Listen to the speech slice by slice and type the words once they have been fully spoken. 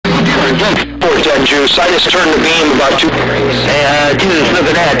410 Juice. I just turned the beam about 2. Hey, Juice,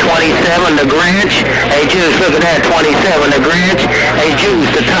 looking at 27, the Grinch. Hey, Juice, looking at 27, the Grinch. Hey, Juice,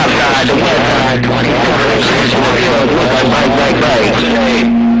 the top side, the west side, 27. Bike.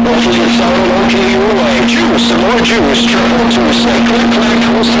 Hopefully it sounded okay your way. Juice, some more juice. Triple to say click, click,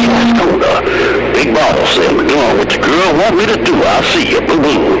 we'll see what's going on. Big Bottle said, we're doing what the girl want me to do. I'll see you.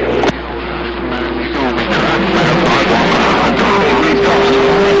 Boo-boo.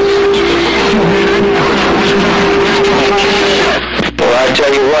 Well, I tell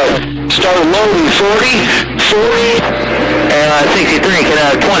you what, started loading 40, and 63 can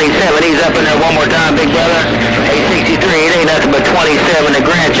have 27. He's up in there one more time, big brother. Hey, 63, it ain't nothing but 27. The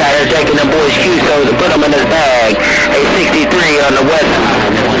Grinch out here taking the boys' Q-Sos to put them in his bag. Hey, 63 on the west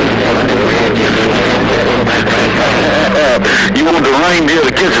side. You want the reindeer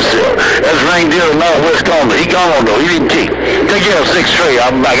to kiss himself. That's reindeer in Northwest Corner. He gone though. He didn't cheat. Take care of 6-3.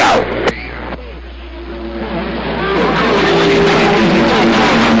 I'll be back out.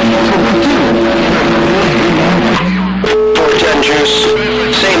 Juice.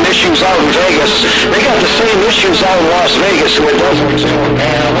 Same issues out in Vegas. They got the same issues out in Las Vegas who it doesn't.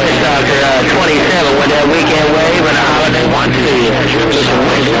 And West Doctor 27 with that weekend wave and a holiday one see.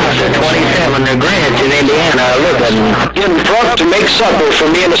 West Doctor 27, the Grinch in Indiana looking. In front to make supper for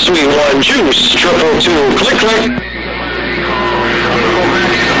me and the sweet one. Juice, 222. Click, click.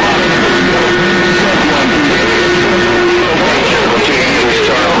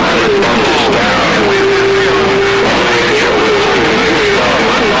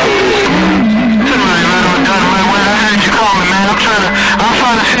 I'm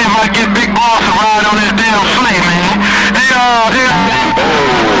trying to see if I can get Big Boss to ride on this damn sleigh, man.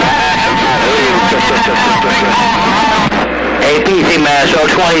 Hey, PC Master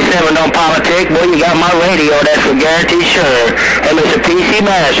 27 on politic. Boy, you got my radio, that's for guarantee sure. Hey, Mr. PC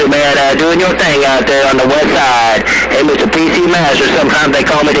Master, man, doing your thing out there on the west side. Hey, Mr. PC Master, sometimes they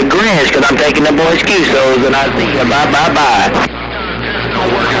call me the Grinch because I'm taking the boys' Q-Sos, and I see you. Bye. Don't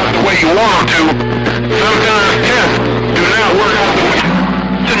work out the way you want them to. Sometimes tests do not work out the way.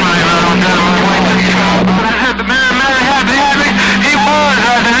 The man happy. He was,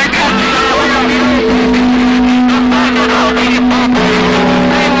 I think.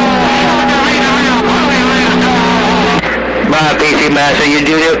 Bye, PC Master. You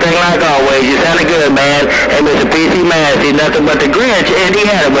do your thing like always. You sounded good, man. Hey, Mr. PC Master, he's nothing but the Grinch,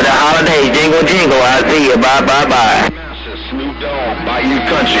 Indiana, with the holidays. Jingle, jingle. I see you. Bye. Snoop Dogg, Bayou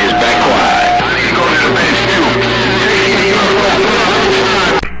Country is back quiet. I need to go to the base too.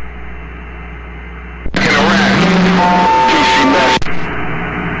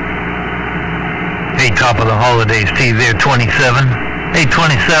 Hey, top of the holidays to you there, 27. Hey,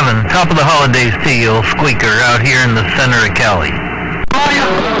 27, top of the holidays to you, old squeaker, out here in the center of Cali.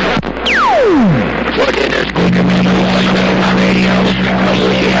 What in this squeaker, man? My radio. I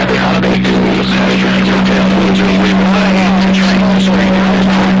wish you happy holidays too.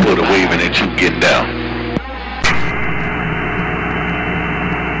 Put a waving at you getting down.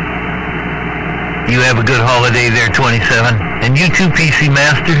 You have a good holiday there, 27. And you too, PC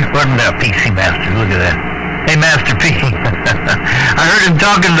Master. Or not PC Master, look at that. Hey, Master P. I heard him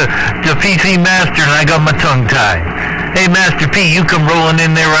talking to PC Master and I got my tongue tied. Hey, Master P, you come rolling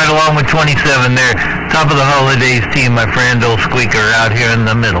in there right along with 27 there. Top of the holidays to you, my friend, old squeaker, out here in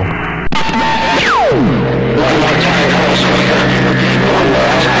the middle.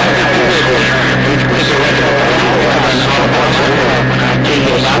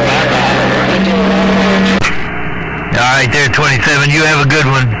 All right there, 27, you have a good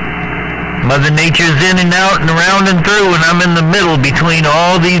one. Mother Nature's in and out and around and through, and I'm in the middle between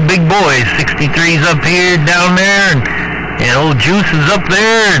all these big boys. 63's up here, down there, and old Juice is up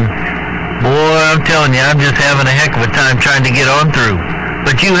there, and boy, I'm telling you, I'm just having a heck of a time trying to get on through.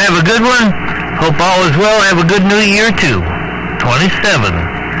 But you have a good one. Hope all is well. Have a good new year, too.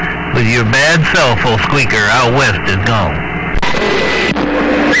 27, with your bad self, old squeaker, out west is gone.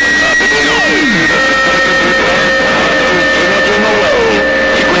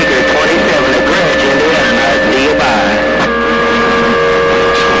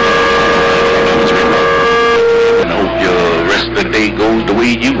 Goes the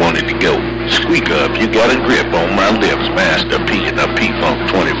way you want it to go. Squeak up, you got a grip on my lips, Master P, and a P-Funk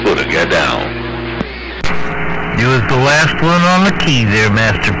 20-footer, get down. You was the last one on the key there,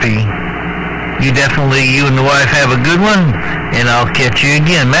 Master P. You and the wife have a good one, and I'll catch you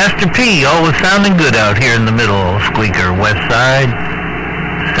again. Master P, always sounding good out here in the middle, squeaker, west side.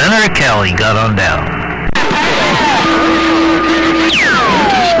 Center of Cali, got on down.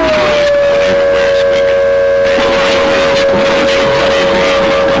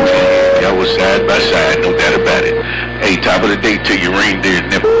 was side by side, no doubt about it. Hey, top of the day to your reindeer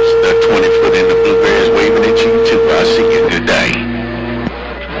nipples. The 20-foot in the blueberries waving at you too. I'll see you. Good day.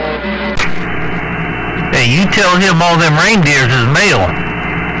 Hey, you tell him all them reindeers is male.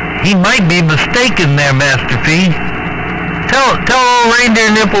 He might be mistaken there, Master P. Tell old reindeer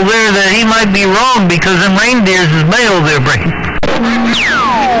nipple there that he might be wrong because them reindeers is male there, Brain.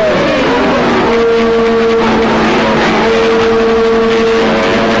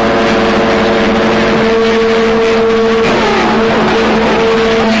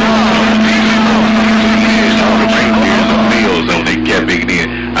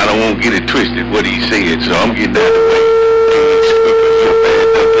 I don't want to get it twisted what he said, so I'm getting out of the way.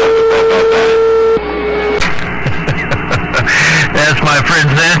 That's my friend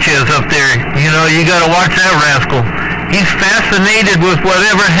Sanchez up there. You know, you gotta watch that rascal. He's fascinated with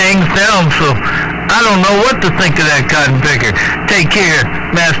whatever hangs down, so I don't know what to think of that cotton picker. Take care,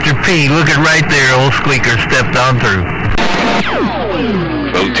 Master P. Look at right there, old Squeaker stepped on through.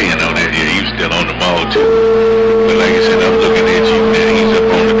 410 on that, yeah, you still on the mall too. But like I said, I'm looking at you, man. He's up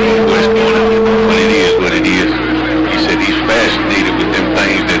on the northwest corner. But it is what it is. He said he's fascinated with them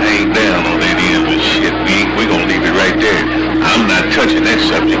things that hang down on that end. But shit, we gonna leave it right there. I'm not touching that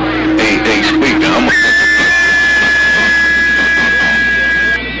subject. Hey, Squeaker, I'm gonna...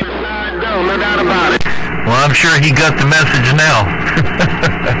 No doubt about it. Well, I'm sure he got the message now.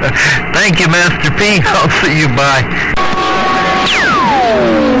 Thank you, Master P. I'll see you. Bye.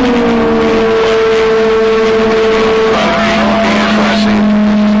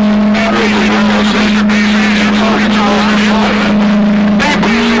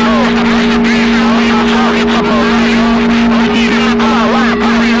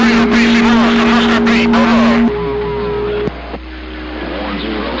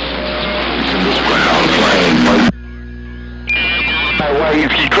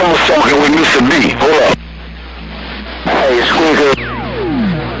 Talking with Mr. B. Hold up. Hey, Squeaker.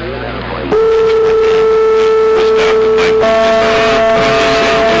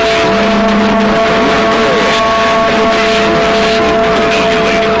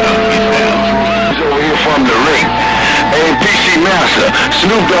 He's over here from the ring. Hey, PC Master,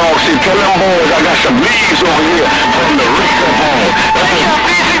 Snoop Dogg said, tell them boys I got some leaves over here from the ring. Come on. Hey,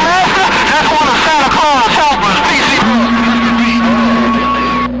 PC Master, that's one of Santa Claus helpers, PC Master.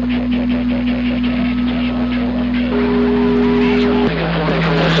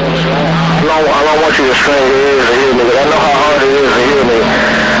 I don't want you to strain your ears to hear me, but I know how hard it is to hear me.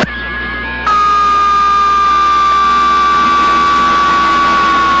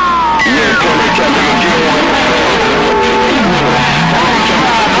 Yeah, tell me again.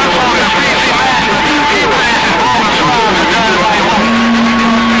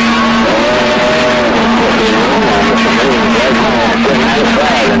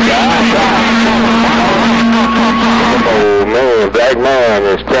 Oh man, black man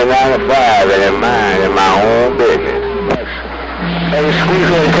is 1095 and in mine, in my own business. Hey,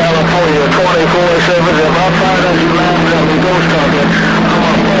 Squeaker in California, 24/7, if I find out you lying about me ghost talking, I'm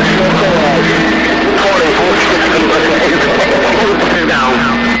gonna bust your car. 24/7, down.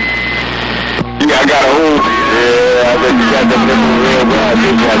 Yeah, I got a hold. Yeah, I bet you got the nipple real bad.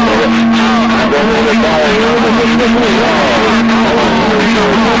 You got that. I don't know the guy here, but the nipple is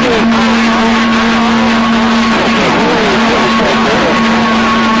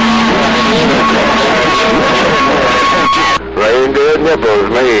Reindeer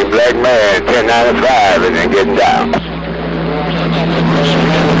nipples, me, black man, 1095, and then getting down.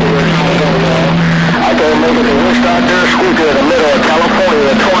 I can't make it to West out there, Squeaker in the middle of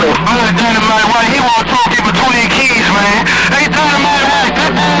California, 20. Dynamite, why he won't talk in between keys, man? Hey, Dynamite, why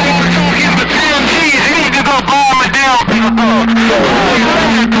that man ain't talking between keys? He need to go buy him a damn...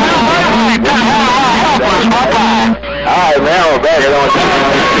 Alright, man, we're back at on time.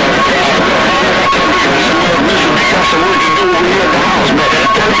 We got some work to do over here at the house, man.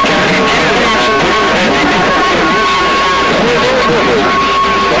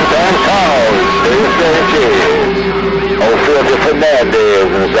 Sometimes calls, they say kids. Old Philip Fernandez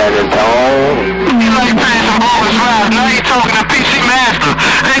in San Antonio. He like paying some bonus rides. Now he's talking to PC Master.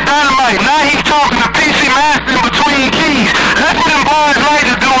 Hey, Dynamite, now he's talking to PC Master in between keys. That's what them boys like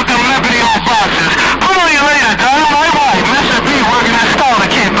to do with them Liberty old boxes. Put on you later, Dynamite. Right, Mr. B working that starter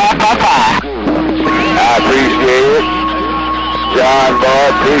kit. Bye. I appreciate it. John Ball,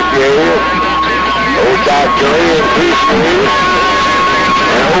 appreciate it. Old Dr. Lee, appreciate it.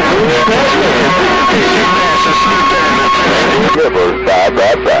 And old Bruce Presley, appreciate it. Nipples, bye. I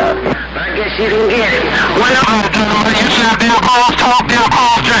guess you can get it. What up, Dynamite? You said Bill Paul's talk, Bill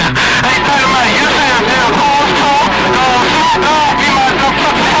Paul's dress. Hey, Dynamite, you said Bill Paul's talk? Be my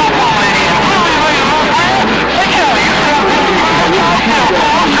fucking help on that end.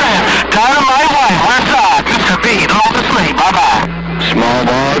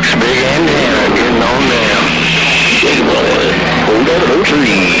 3,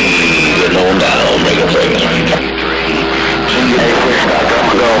 getting on down, make a break. Hey, quick stop, I'm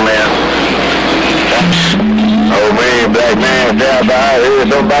gonna go, man. Oh man, black man down by here,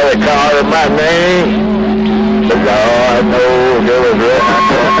 somebody called my name. But Lord knows it was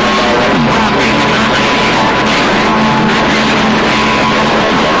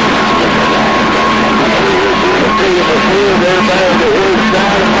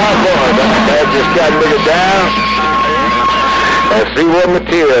I just got to look it down and see what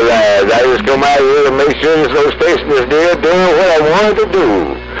materialized. I just come out here to make sure this little station is there doing what I wanted to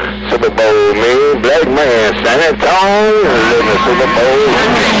do. Super Bowl, me, black man, San Antonio, living the Super Bowl.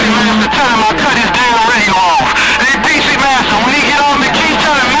 The time I cut his damn radio off. Hey, PC Master, when he get on the key,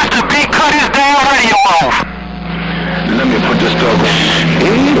 tell him Mr. B cut his damn radio off. Let me put this stuff on.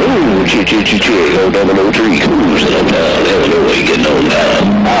 Ooh, chick, old 003, cruising on down, hell no way getting on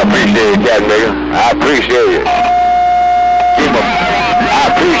down. I appreciate that, nigga. I appreciate it.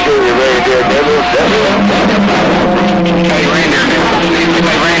 I appreciate it right there, nigga. Hey, Reindeer Nipples.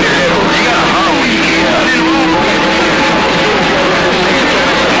 Hey, Reindeer Nipples. You got a home when you get out.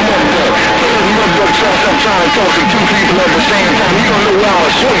 I'm trying to talk to two people at the same time. You don't know where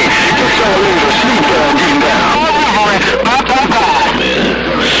I'm swing. Just all over the sleep getting down.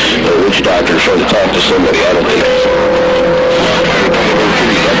 Which doctor's trying to talk to somebody? I don't think so.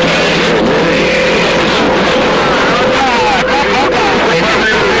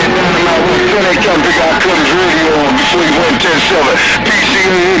 They come pick out Clinton's radio on before he went 10-7. PC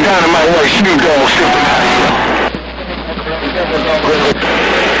Dynamite White Snoop Dogg stepping out.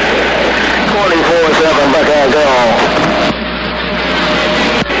 24/7 back out there.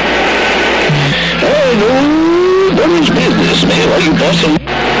 Hey, dude, women's business, man. Why you busting?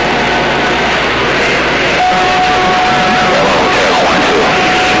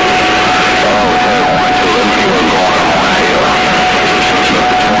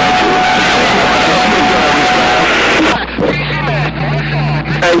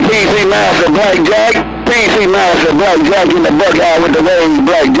 Hey, PC Master Blackjack. PC Master Blackjack in the bucket with the range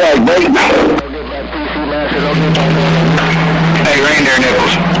Blackjack, baby. Hey, Reindeer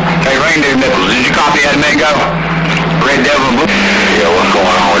Nipples. Hey, Reindeer Nipples. Did you copy that Mego? Red Devil Book? Yeah, what's going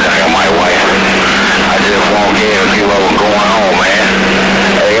on with Dynamite White? I just walked in and see what was going on, man.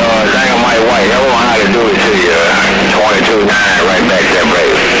 Hey, Dynamite White, I don't know how to do it to you. 22-9 right back there,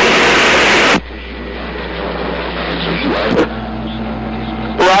 baby.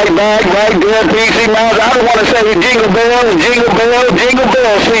 Right back, right there, PC Mouse. I don't want to say jingle bells, jingle bells, jingle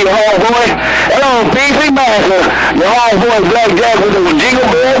bells to you, homeboy. Hello, PC Master, the homeboy Blackjack with the jingle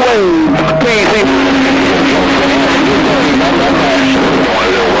bell wave. PC.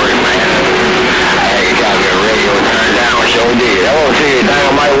 Sure did. I want to see you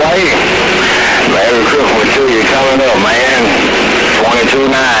Dynamite White. Merry Christmas to you coming up, man.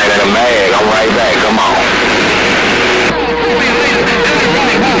 22-9 in a mag. I'm right back. Come on.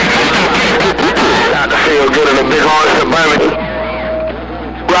 Got to feel good in a big horse suburban.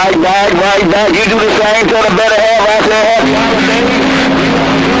 Right back. You do the same to the better half. I said happy holidays.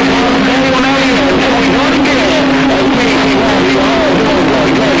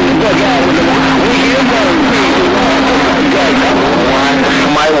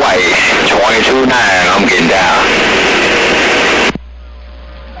 My wife, 22-9, I'm getting down.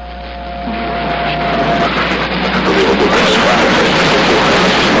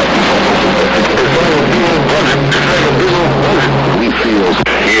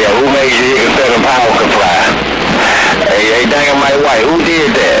 Yeah, who made you hit 7 power can fly? Hey, dang my wife, who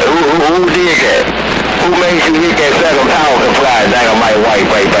did that? Who did that? Who made you hit that 7 power can fly? Dang my wife,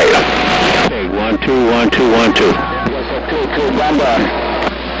 baby. Hey, 1 2 1 2 1 2.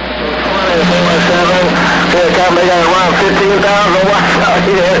 They got around 15,000 watts out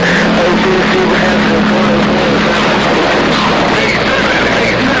here.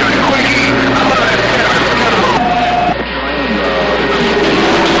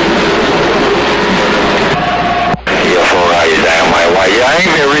 Yeah, I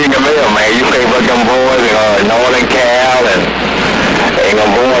ain't been reading the mail, man. You think about them boys in Northern Cal and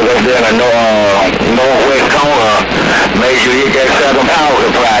them boys up there in the northwest corner made you hit that 7 power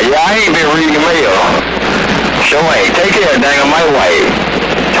supply. Yeah, I ain't been reading the mail. Sure ain't. Take care, dang my wife.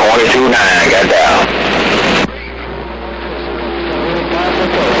 22-9, got down.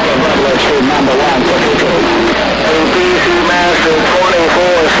 Number 1, ABC Master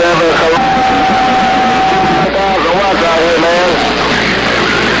 24/7. Watch out here, man.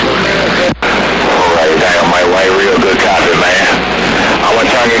 Alright, dang my wife, real good copy, man. I'm gonna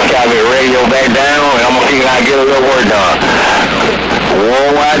turn this copy radio back down and I'm gonna see if I get a little work done.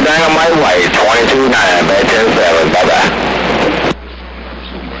 Worldwide dang my wife, 22-9, back to the 7. Bye-bye.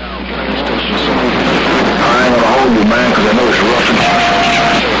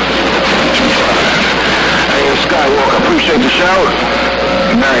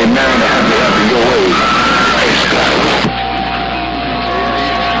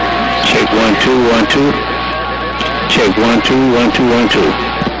 1, 2, 1, 2. Check 1, 2, 1, 2, 1, 2.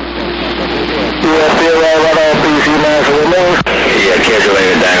 Yeah, still right on PC Master with me. Yeah, catch you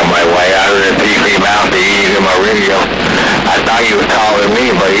later, Dynamite White. I heard PC Mouse, the E's in my radio. I thought he was calling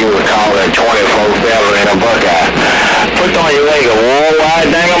me, but he was calling 24/7 in a Buckeye. Put on your leg a worldwide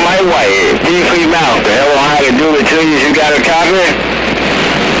Dynamite White. PC Mouse, the hell I can do it to you. You got a copy?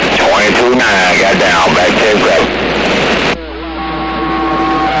 22-9, got down, back 10-7.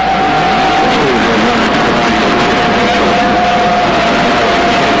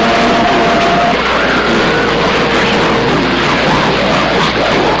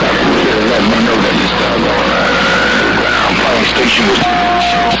 Station was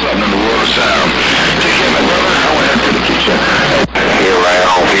something in the water sound. Take care, my brother. I went out to the kitchen. You're right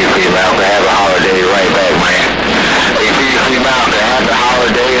on, PC Mountain. Have a holiday right back, man. Hey, PC Mountain, have the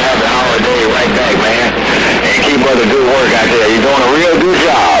holiday right back, man. And keep up the good work out there. You're doing a real good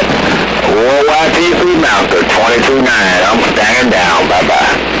job. Worldwide PC Mountain, 22-9. I'm standing down.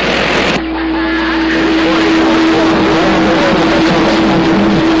 Bye-bye.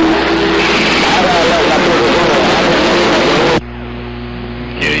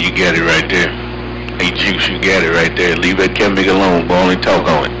 You got it right there. Hey, Juice, you got it right there. Leave that chemic alone, but only talk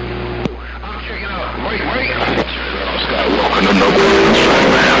on it. Start walking to nowhere.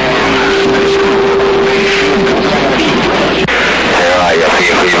 Tell you,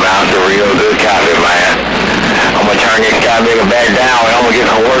 PC Mountain, a real good copy, man. I'm going to turn this copy back down and I'm going to get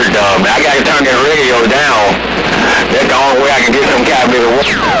some work done. Man, I got to turn this radio down. That's the only way I can get some copy of work.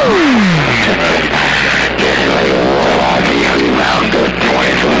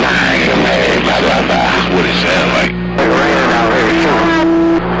 That's what it sounds like.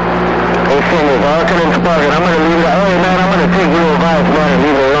 Hey, Singers, Arkin and Sparkin, I'm going to leave it. Oh, man, I'm going to take your advice, man, and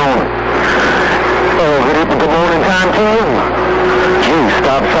leave it alone. Good morning time to you. Juice,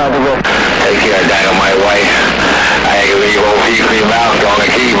 stop side the rest. Take care, Dynamite White. I ain't gonna leave old PC Mouse on the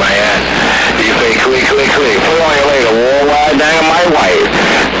key, man. You say click, click, click. Put on your later, worldwide Dynamite White.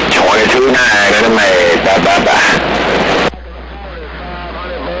 22-9 in the mag. Bye, bye, bye.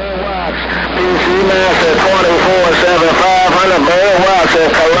 PC Master 24/7, 500 Bear Watts at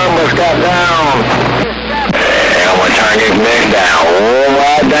Columbus got down. And I'm gonna turn this neck down.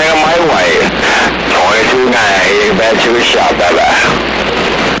 Worldwide Dynamite White. 22-9. Get back to the shop. Bye, bye.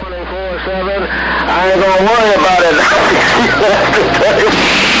 24/7. I ain't gonna worry about it.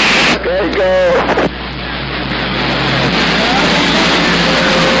 There you go.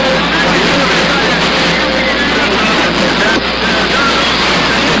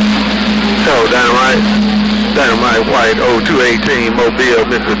 So Dynamite White 0218 Mobile,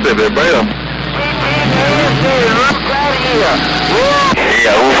 Mississippi. Bam.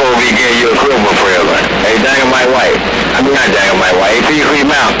 Yeah, who supposed to be getting you equipment forever? Hey, Dynamite White. I mean, not Dynamite White. Hey, PC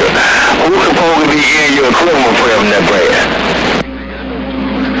Mountain. Who supposed to be getting you equipment forever in that prayer?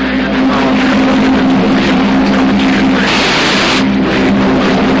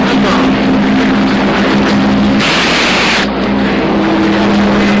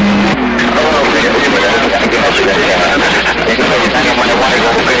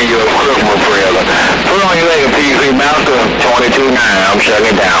 Put on your leg, PC Mountain, 22-9. I'm shutting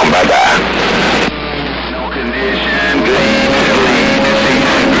it down. Bye-bye. No condition, good.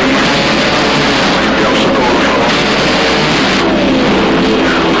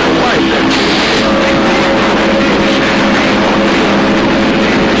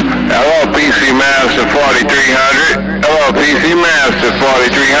 Hello, PC Master 4300. Hello, PC Master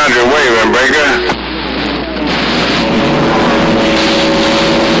 4300. Waving breaker.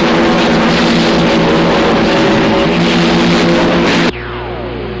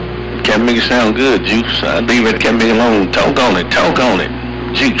 Can't make it sound good, Juice. I leave it, can't make it alone. Talk on it, talk on it.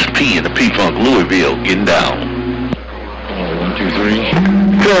 Juice, P in the P-Funk, Louisville, getting down. 1, 2, 3.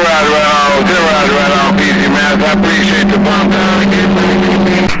 Still right on, PC Master. I appreciate the bump down.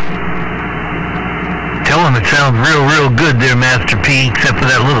 Tell him it sounds real good there, Master P, except for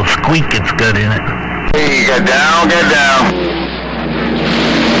that little squeak it's got in it. Hey, get down.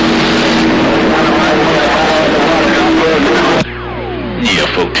 Yeah,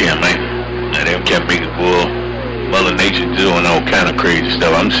 410, man. Now, them can't make it, boy. Mother Nature doing all kind of crazy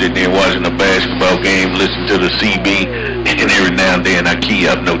stuff. I'm sitting there watching a basketball game, listening to the CB, and every now and then I key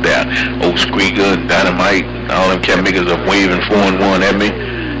up, no doubt. Old Squeaker and Dynamite, all them cat makers are waving 4-1 at me.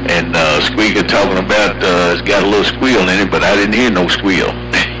 And Squeaker talking about it's got a little squeal in it, but I didn't hear no squeal.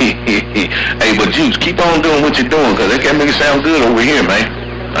 Hey, but Juice, keep on doing what you're doing, because that can't make it sound good over here, man.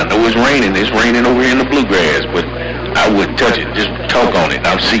 I know it's raining over here in the bluegrass, but I wouldn't touch it. Just talk on it.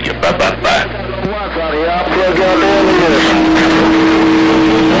 I'll see you. Bye, bye, bye.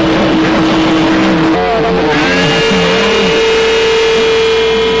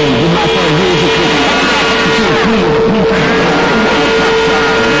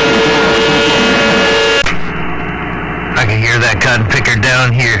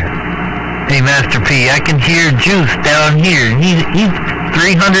 here. Hey, Master P, I can hear Juice down here. He's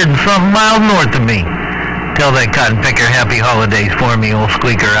 300 and something miles north of me. Tell that cotton picker happy holidays for me, old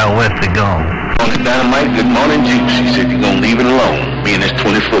squeaker out west of gone. Morning, Dynamite. Good morning, Juice. He said you're going to leave it alone. Me and this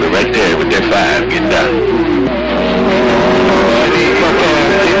 20-footer right there with that 5. Get down.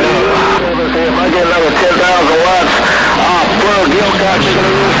 If I get another 10,000 watts, I'll plug your goddamn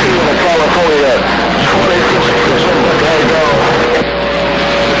receiver in California. 26. There you go.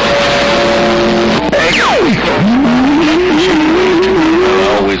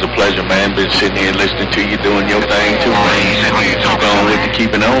 Always a pleasure, man. Been sitting here listening to you doing your thing too, man. I'm going with you,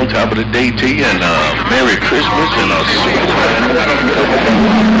 keeping on top of the day to you, and Merry Christmas and I'll see you,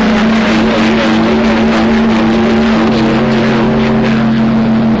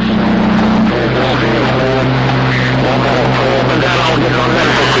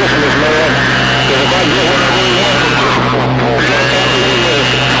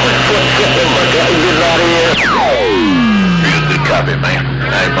 Copy, man.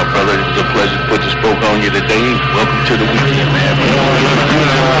 All right, my brother, it was a pleasure to put the spoke on you today. Welcome to the weekend, man.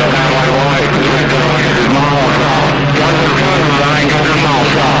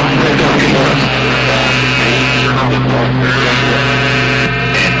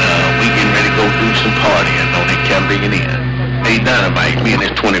 And we getting ready to go do some partying on that Camp Big and In. Hey, Dynamite, me and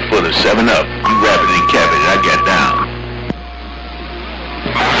this 20-footer, 7 up. You wrap it and cap it, I got down.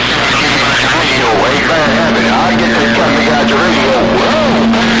 I get this coming out your radio.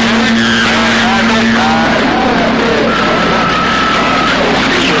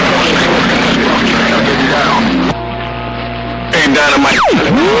 Hey, Dynamite.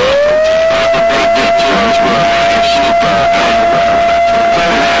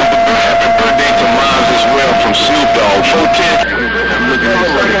 Happy birthday to Moms as well from Snoop Dogg. 410. I'm looking at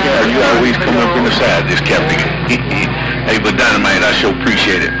this. You always come up in the side, this Captain. Hey, but Dynamite, I sure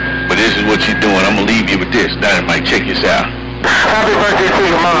appreciate it. But this is what you're doing. I'm going to leave you with this. Dynamite, check this out. Happy birthday to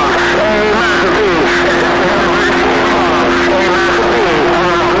you, Mom. Hey, Master P.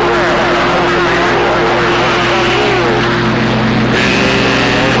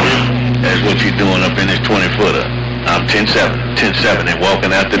 That's what you're doing up in this 20-footer. I'm 10-7, 10-7, and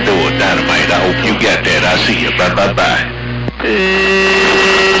walking out the door. Dynamite, I hope you got that. I see you. Bye-bye-bye.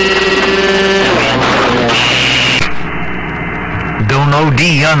 Don't OD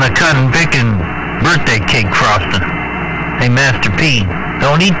on the cotton picking birthday cake frosting. Hey, Master P,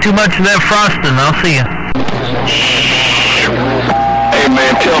 don't eat too much of that frosting. I'll see ya. Hey,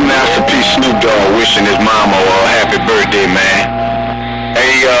 man, tell Master P Snoop Dogg wishing his mama a happy birthday, man.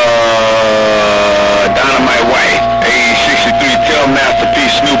 Hey, Dynamite White, age 63, tell Master P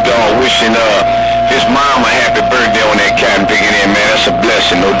Snoop Dogg wishing his mama a happy birthday on that cotton picking in, man. That's a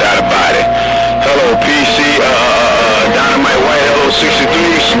blessing, no doubt about it. Hello, PC, Dynamite White, hello, 63,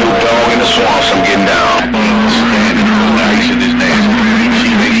 Snoop Dogg in the swamps, I'm getting down. Nice in this nasty. She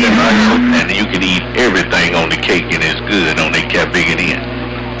makes that nice, and you can eat everything on the cake, and it's good on that Cap Big and In.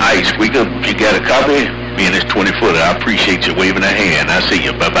 All right, Squeaker, if you got a copy, being this 20-footer, I appreciate you waving a hand. I see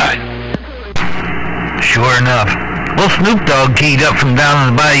you. Bye-bye. Sure enough. Well, Snoop Dogg keyed up from down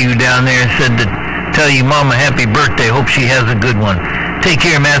in the bayou down there and said to tell you Mama happy birthday. Hope she has a good one. Take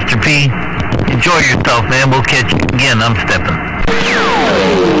care, Master P. Enjoy yourself, man. We'll catch you again. I'm stepping.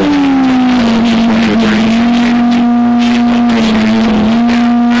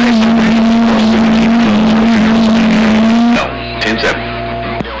 No, 10-7.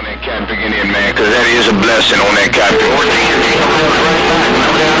 Man, cause that is a blessing on that copy.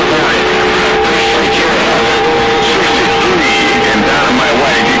 And Dynamite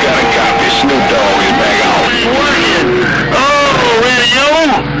White, you got a copy. Snoop Dogg is back out. Oh,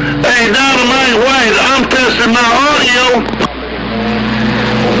 radio? Hey, Dynamite White, I'm testing my audio.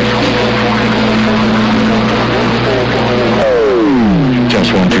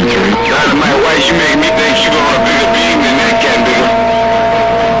 Just 1, 2, 3. Dynamite White, you make me think you gonna be a beam in that cat bigger.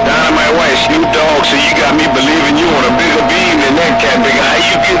 Dynamite White, Snoop Dogg, so you got me believing you on a bigger beam than that cat bigger. How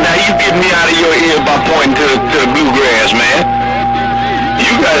you get me out of your ear by pointing to the bluegrass, man?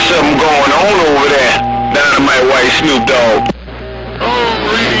 You got something going on over there, Dynamite White, Snoop Dogg. Oh,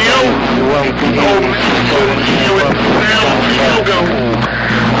 radio?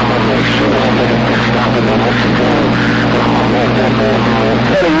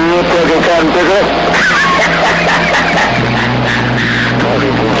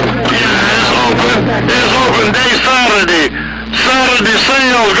 It's open day Saturday. Saturday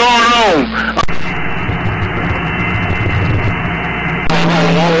sales going on.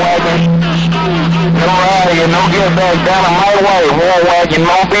 No get back down on my way. One wagon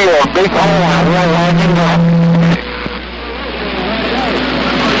mobile, big horn, one wagon.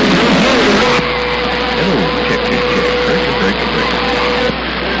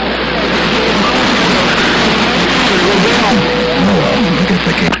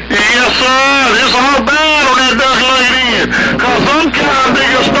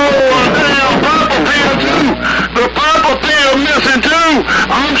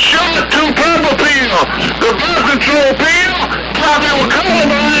 The birth control pill, thought they were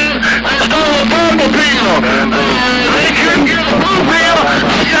colorblind, and stole a purple pill. They couldn't get a blue pill,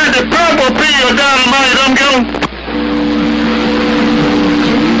 they got the purple pill, Dynamite. I'm going.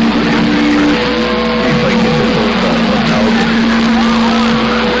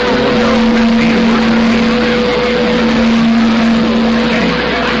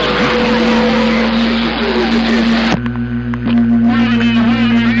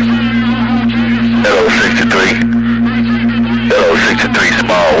 Hello 63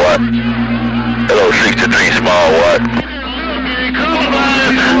 small what? Hello 63 small what?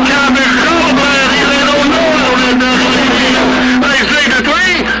 Can't be colorblind, they don't know that doesn't. Hey,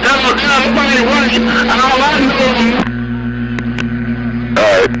 63, that's what everybody wants. All I know.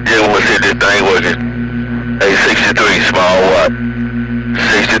 Alright, just wanna see this thing working. Hey 63 small what?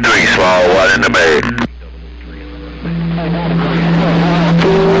 63 small what in the bag?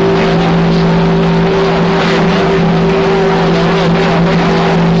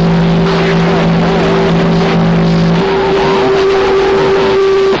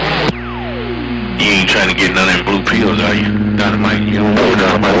 Trying to get none of them blue pills, are you? Dynamite, you don't know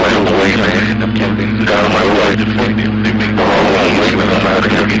Dynamite right on the way, man. Them campaigns, Dynamite right defective. They make the wrong ones.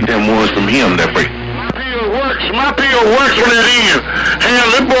 Get them ones from him that break. My pill works when it is. Hell,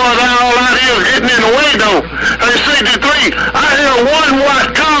 this boys all out here is getting in the way, though. Hey, 63, I hear 1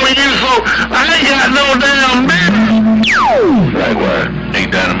 watt calling you, so I ain't got no damn business. Likewise. Hey,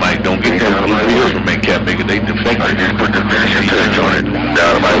 Dynamite, don't get them blue pills from make cap nigga, they defective. Just put the finishing touch on it.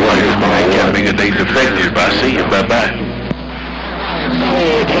 Dynamite, what is make cap nigga, they defective. I see you, bye-bye.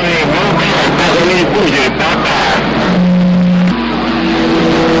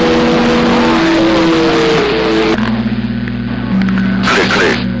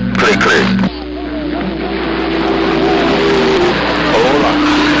 Click. Hold on.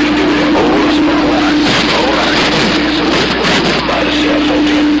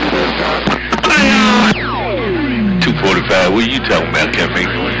 245, what are you talking about, Cafe?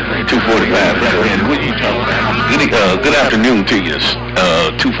 245, Black Man, what are you talking about? Good afternoon to you,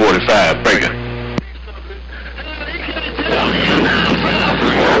 245, breaker.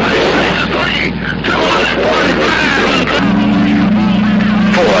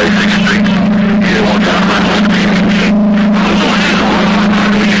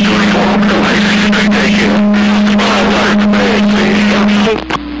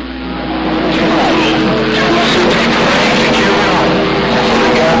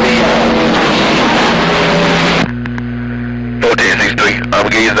 I'm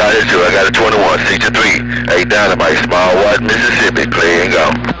getting out here too. I got a 21, 63. Hey, Dynamite, small what, Mississippi, play and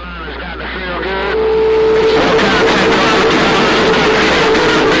go.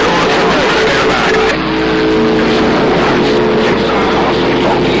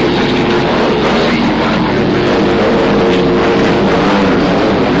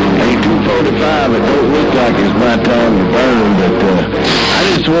 It don't look like it's my time to burn, but I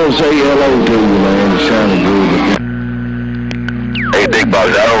just want to say hello to you, man. It's kind of good. Hey, Big Box,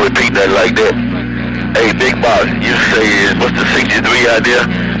 I don't repeat that like that. Hey, Big Box, you say, what's the 63 idea?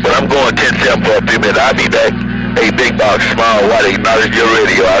 But I'm going 10-7 for a few minutes. I'll be back. Hey, Big Box, small white, acknowledge your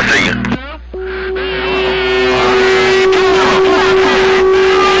radio. I'll see you.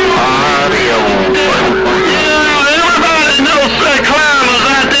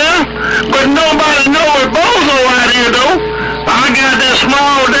 Nobody know it bozo out here, though. I got that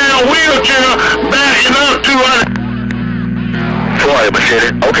small damn wheelchair backing up to it. Sorry,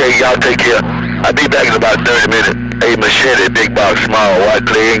 Machete. Okay, y'all take care. I'll be back in about 30 minutes. Hey, Machete, Big Box, small white,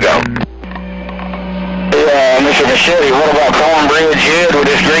 play and go. Hey, Mr. Machete, what about Cornbread Jed with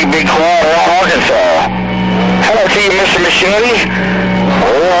this great big quad around Arkansas? Hello to you, Mr. Machete.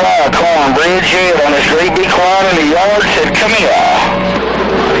 Cornbread Jed on this great big quad in the yard said, come here.